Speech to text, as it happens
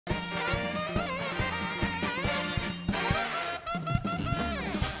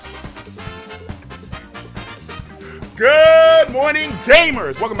Good morning,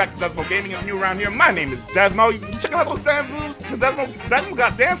 gamers! Welcome back to Dezzmo Gaming. If you're new around here, my name is Dezzmo. You checking out those dance moves? Dezzmo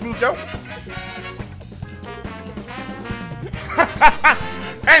got dance moves, yo.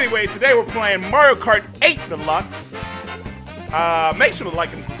 Anyways, today we're playing Mario Kart 8 Deluxe. Make sure to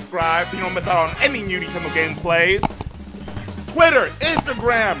like and subscribe so you don't miss out on any new Dezzmo gameplays. Twitter,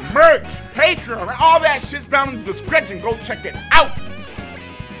 Instagram, merch, Patreon, all that shit's down in the description. Go check it out.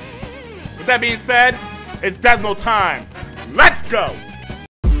 With that being said, it's Dezzmo time. Let's go!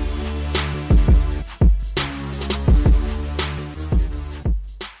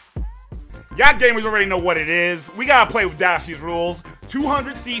 Y'all gamers already know what it is. We gotta play with Dashie's rules.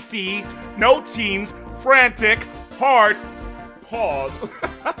 200cc, no teams, frantic, hard, pause.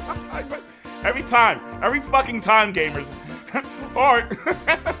 every fucking time, gamers. Hard.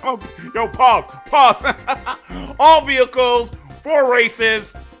 Yo, pause. All vehicles, 4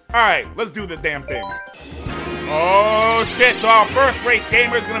 races. Alright, let's do this damn thing. Oh shit, so our first race,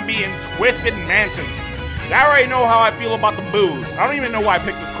 gamer, is gonna be in Twisted Mansions. I already know how I feel about the booze. I don't even know why I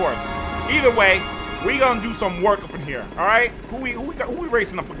picked this course. Either way, we gonna do some work up in here, alright? Who we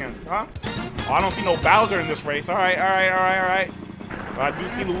racing up against, huh? Oh, I don't see no Bowser in this race. Alright. But I do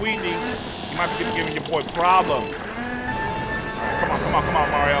see Luigi. You might be giving your boy problems. Alright, come on,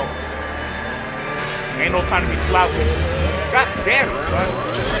 Mario. Ain't no time to be slouching. God damn it, son.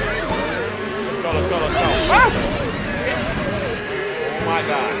 Let's go. Ah! Oh my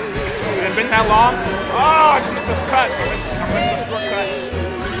god. Has it been that long? Oh, I missed this cut. I missed this shortcut.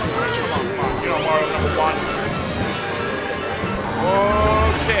 Come on. You know Mario number 1.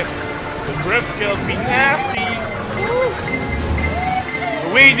 Oh shit. The drift skills be nasty. Woo.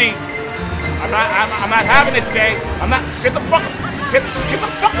 Luigi. I'm not having it today. Get the fuck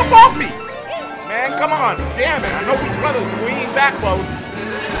off me! Man, come on. Damn it. I know we brothers, but we ain't that close.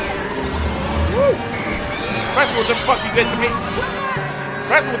 Woo! Especially what the fuck you did to me.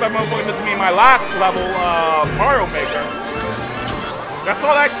 Especially what that motherfucker did to me in my last level, Mario Maker. Y'all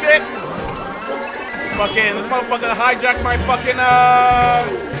saw that shit? Fucking, this motherfucker hijacked my fucking,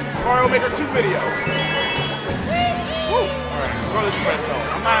 Mario Maker 2 video. Woo! Alright, throw this red zone.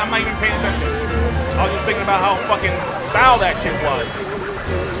 I'm not even paying attention. I was just thinking about how fucking foul that shit was.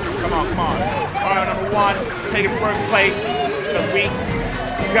 Come on. Mario number 1, taking first place. Because we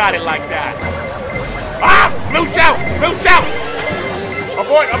got it like that. Ah! Blue shout!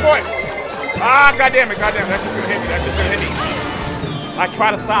 Abort! Ah, goddamn it. That's just gonna hit me. I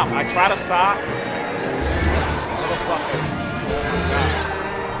try to stop. Motherfucker.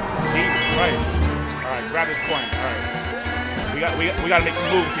 Jesus Christ. Alright, grab this coin. Alright. We gotta make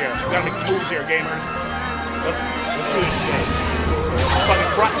some moves here. Gamers. Let's do this shit.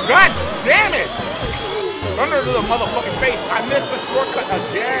 God damn it! Thunder to the motherfucking face. I missed the shortcut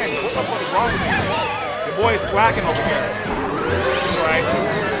again. What the fuck is wrong with me? Your boy is slacking over here. Alright.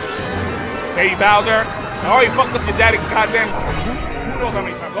 Baby Bowser. Oh, you fucked up your daddy. Goddamn. Who knows how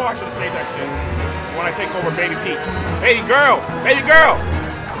many times? Oh, I should have saved that shit. When I take over Baby Peach. Baby girl. Where you going?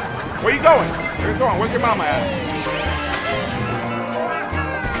 Where's your mama at?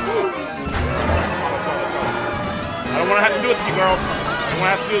 I don't want to have to do it to you, girl.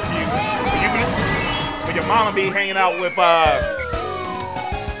 But your mama be hanging out with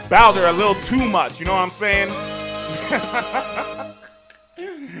Bowser a little too much. You know what I'm saying?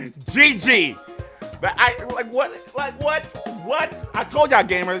 GG. But what? I told y'all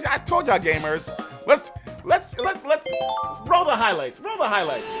gamers. Let's roll the highlights.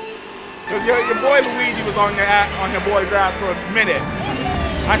 Cause your boy Luigi was on your boy's ass for a minute.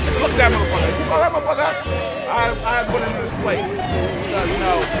 I should look that motherfucker. You saw that motherfucker? I put him in this place. Because, you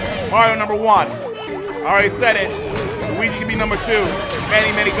know, Mario number 1. I already said it. Luigi can be number 2.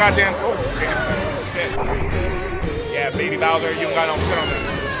 Many goddamn. Oh, shit. Yeah, Baby Bowser, you don't got no shit on there.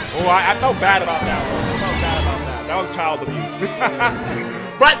 Oh, I felt bad about that one. That was child abuse.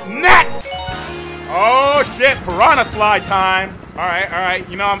 But next! Oh, shit. Piranha slide time. Alright.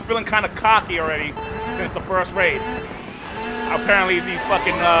 You know, I'm feeling kind of cocky already since the first race. Apparently these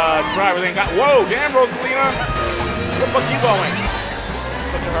fucking drivers ain't got. Whoa, damn, Rosalina. Where the fuck you going?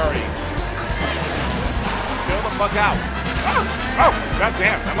 Such a hurry. Chill the fuck out. Oh,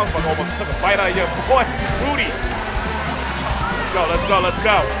 goddamn. That motherfucker almost took a bite out of your boy, Rudy. Let's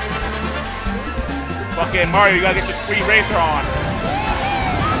go. Fucking Mario, you gotta get your free racer on.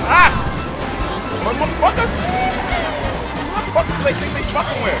 Ah! What motherfuckers? What the fuck do they think they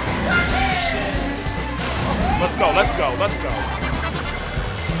fucking with? Let's go.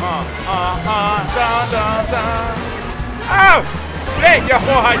 Oh! Shit, yo,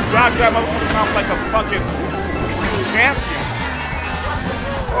 I dropped that motherfucker off like a fucking champion.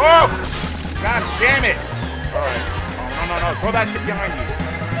 Oh! God damn it! Alright. no. Throw that shit behind you.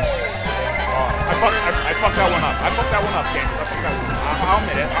 Oh, I fucked that one up. I fucked that one up, James. I fucked that one up. I'll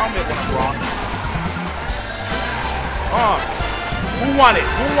admit it. I'll admit when I'm wrong. Who won it?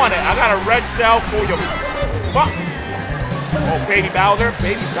 Who won it? I got a red shell for you. Fuck. Oh, Baby Bowser.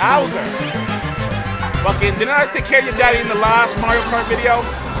 Baby Bowser. Fucking, didn't I take care of your daddy in the last Mario Kart video?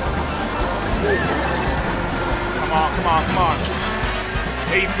 Come on, come on, come on.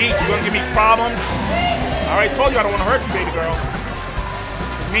 Hey, Pete, you gonna give me problems? I already told you I don't want to hurt you, baby girl.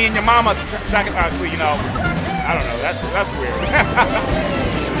 Me and your mama tracking. Actually, you know, I don't know. That's weird.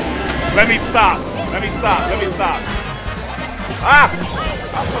 Let me stop. Let me stop. Let me stop. Ah!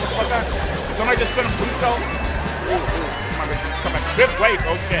 Motherfucker. Somebody just spin a Pluto. Come back. Fifth place.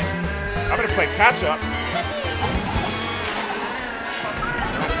 Oh shit. I'm gonna play catch up.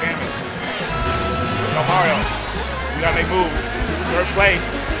 God damn it. No, Mario. We gotta make moves. Third place.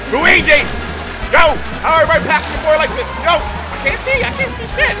 Luigi! Go! How are everybody passing the board like this? Go! I can't see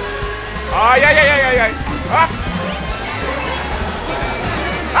shit. Oh, yeah. Ah!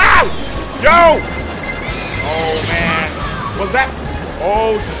 Ow! Yo! Oh, man. Was that?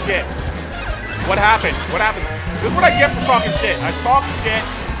 Oh, shit. What happened? What happened? This is what I get for talking shit. I talk shit,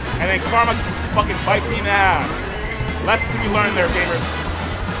 and then karma fucking bites me in the ass. Lesson to be learned there, gamers.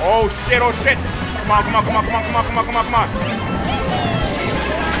 Oh, shit, oh, shit. Come on.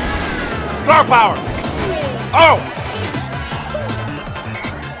 Star power. Oh!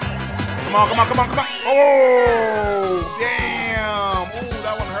 Come on. Oh, damn. Ooh,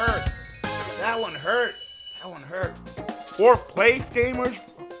 that one hurt. Fourth place, gamers.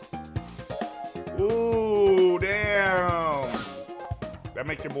 Ooh, damn. That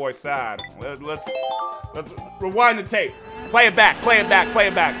makes your boy sad. Let's rewind the tape. Play it back. Let's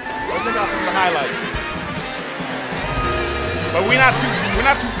check out some of the highlights. But we're not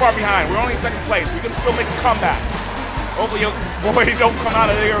too far behind. We're only in second place. We can still make a comeback. Hopefully your boy don't come out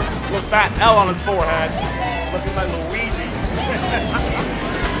of there with that L on his forehead. Looking like Luigi.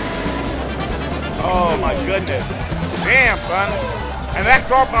 Oh my goodness. Damn, son. And that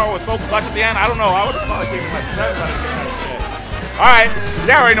star power was so clutch at the end. I don't know. I would have probably given him like 7 out of that shit. Alright.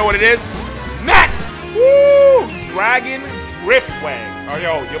 You already know what it is. Next! Woo! Dragon Driftway. Oh,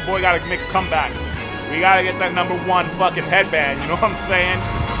 yo, your boy gotta make a comeback. We gotta get that #1 fucking headband, you know what I'm saying?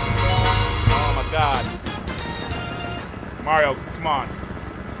 Oh my god. Mario, come on.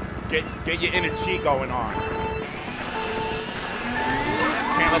 Get your inner chi going on.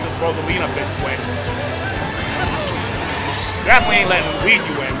 Can't let this Rosalina bitch win. Definitely ain't letting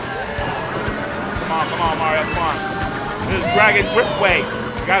Luigi win. Come on, Mario, come on. This is Dragon Driftway.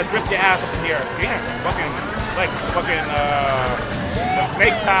 You gotta drift your ass up in here. Damn, the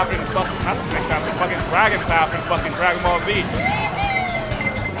snake path and fucking, not the snake path, the fucking dragon path and fucking Dragon Ball Z.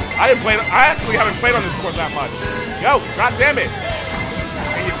 I actually haven't played on this course that much. Yo, god damn it.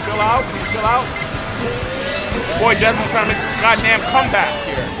 Can you chill out? Boy, Dezzmo trying to make a goddamn comeback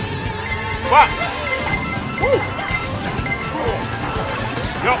here. Fuck. Woo.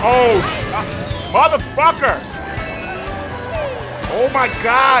 Yo, motherfucker. Oh my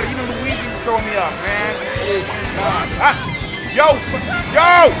god, even Luigi's throwing me up, man. Oh my god. Yo,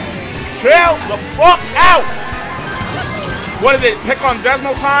 chill the fuck out! What is it, pick on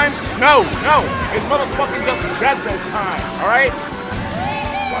Dezzmo time? No, it's motherfucking just Dezzmo time, alright?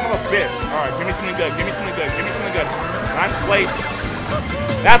 Son of a bitch. Alright, give me something good. 9th place.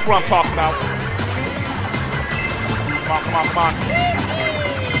 That's what I'm talking about. Come on.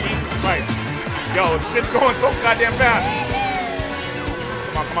 Jesus Christ. Yo, this shit's going so goddamn fast.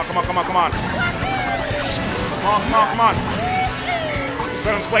 Come on.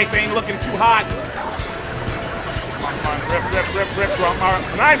 7th place ain't looking too hot. Come on, rip, drum.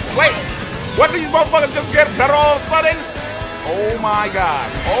 9th place. What did these motherfuckers just get better all of a sudden? Oh my god.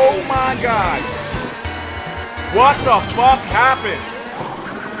 What the fuck happened?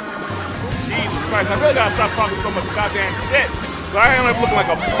 Jesus Christ, I really gotta stop talking so much goddamn shit. So I end up looking like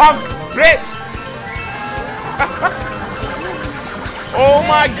a punk bitch. Oh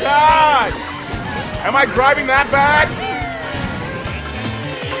my god. Am I driving that bad?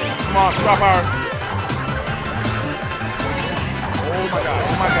 Come on, stop her. Oh my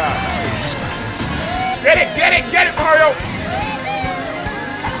god. Get it, Mario!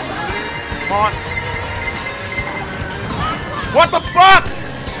 Come on. What the fuck?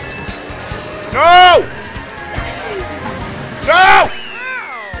 No!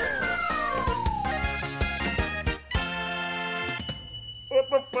 What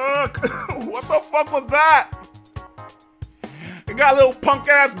the fuck? What the fuck was that? I got a little punk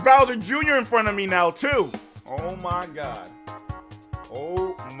ass Bowser Jr. in front of me now too. Oh my god.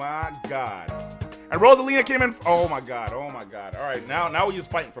 And Rosalina came in. Oh my god. Oh my god. All right, now we're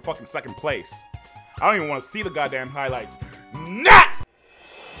just fighting for fucking second place. I don't even want to see the goddamn highlights. Nuts!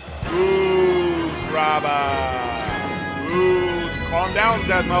 Lose, Rabba. Lose. Calm down,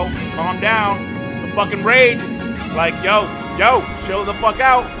 Dezzmo. Calm down. The fucking rage. Like, yo, chill the fuck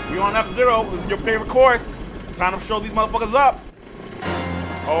out. We on F0. This is your favorite course. Time to show these motherfuckers up.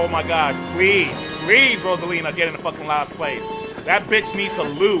 Oh my god. Please, Rosalina, get in the fucking last place. That bitch needs to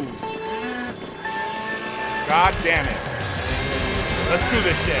lose. God damn it. Let's do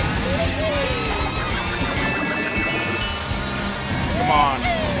this shit. Come on.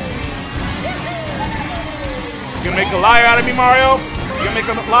 You gonna make a liar out of me, Mario? You gonna make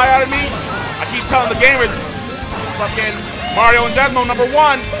a liar out of me? I keep telling the gamers, fucking Mario and Dezzmo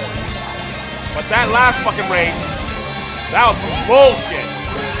 #1. But that last fucking race, that was some bullshit.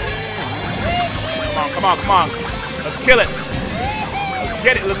 Come on. Let's kill it. Let's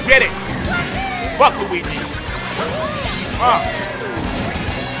get it. Fuck Luigi.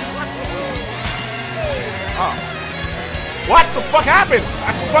 What the fuck happened?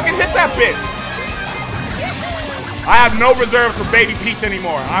 I fucking hit that bitch. I have no reserves for Baby Peach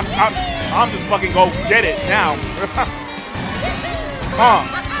anymore. I'm just fucking go get it now.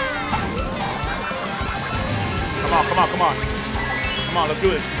 Come on, let's do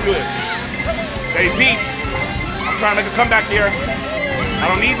this. Baby Peach. I'm trying to make a comeback here. I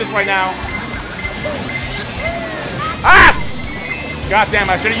don't need this right now. Ah! God damn,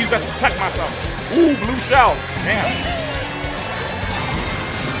 I should have used that to protect myself. Ooh, blue shell. Damn.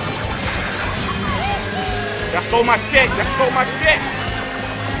 That stole my shit.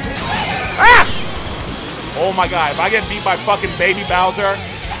 Ah! Oh my god, if I get beat by fucking Baby Bowser,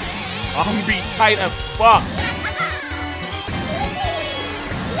 I'm gonna be tight as fuck.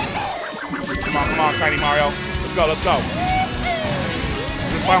 Come on, Tiny Mario. Let's go.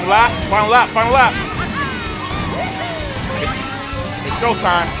 Final lap. It's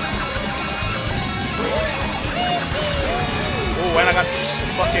showtime. Oh, and I got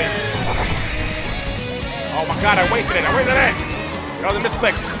fucking... Oh my god, I wasted it. That was a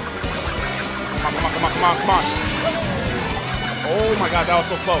misclick. Come on. Oh my god, that was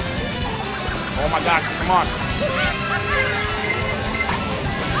so close. Oh my gosh, come on.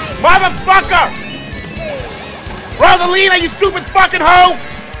 Motherfucker! Rosalina, you stupid fucking hoe!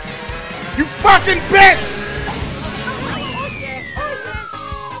 You fucking bitch!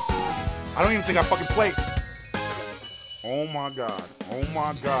 I don't even think I fucking played. Oh my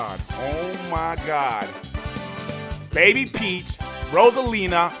god. Baby Peach,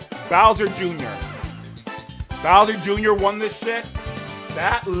 Rosalina, Bowser Jr. Bowser Jr. won this shit.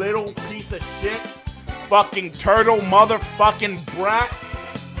 That little piece of shit. Fucking turtle motherfucking brat.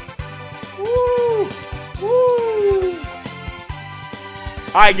 Woo!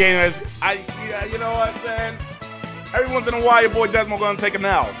 Alright, gamers. You know what I'm saying? Every once in a while, your boy Dezzmo gonna take an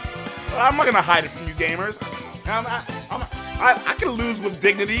L. I'm not gonna hide it from you gamers. I can lose with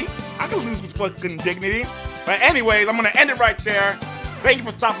dignity. I can lose with fucking dignity. But anyways, I'm gonna end it right there. Thank you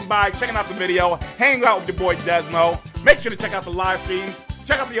for stopping by, checking out the video, hanging out with your boy Dezzmo. Make sure to check out the live streams.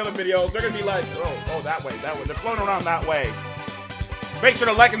 Check out the other videos. They're gonna be like, oh, that way. They're floating around that way. Make sure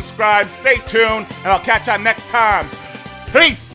to like and subscribe. Stay tuned, and I'll catch y'all next time. Peace!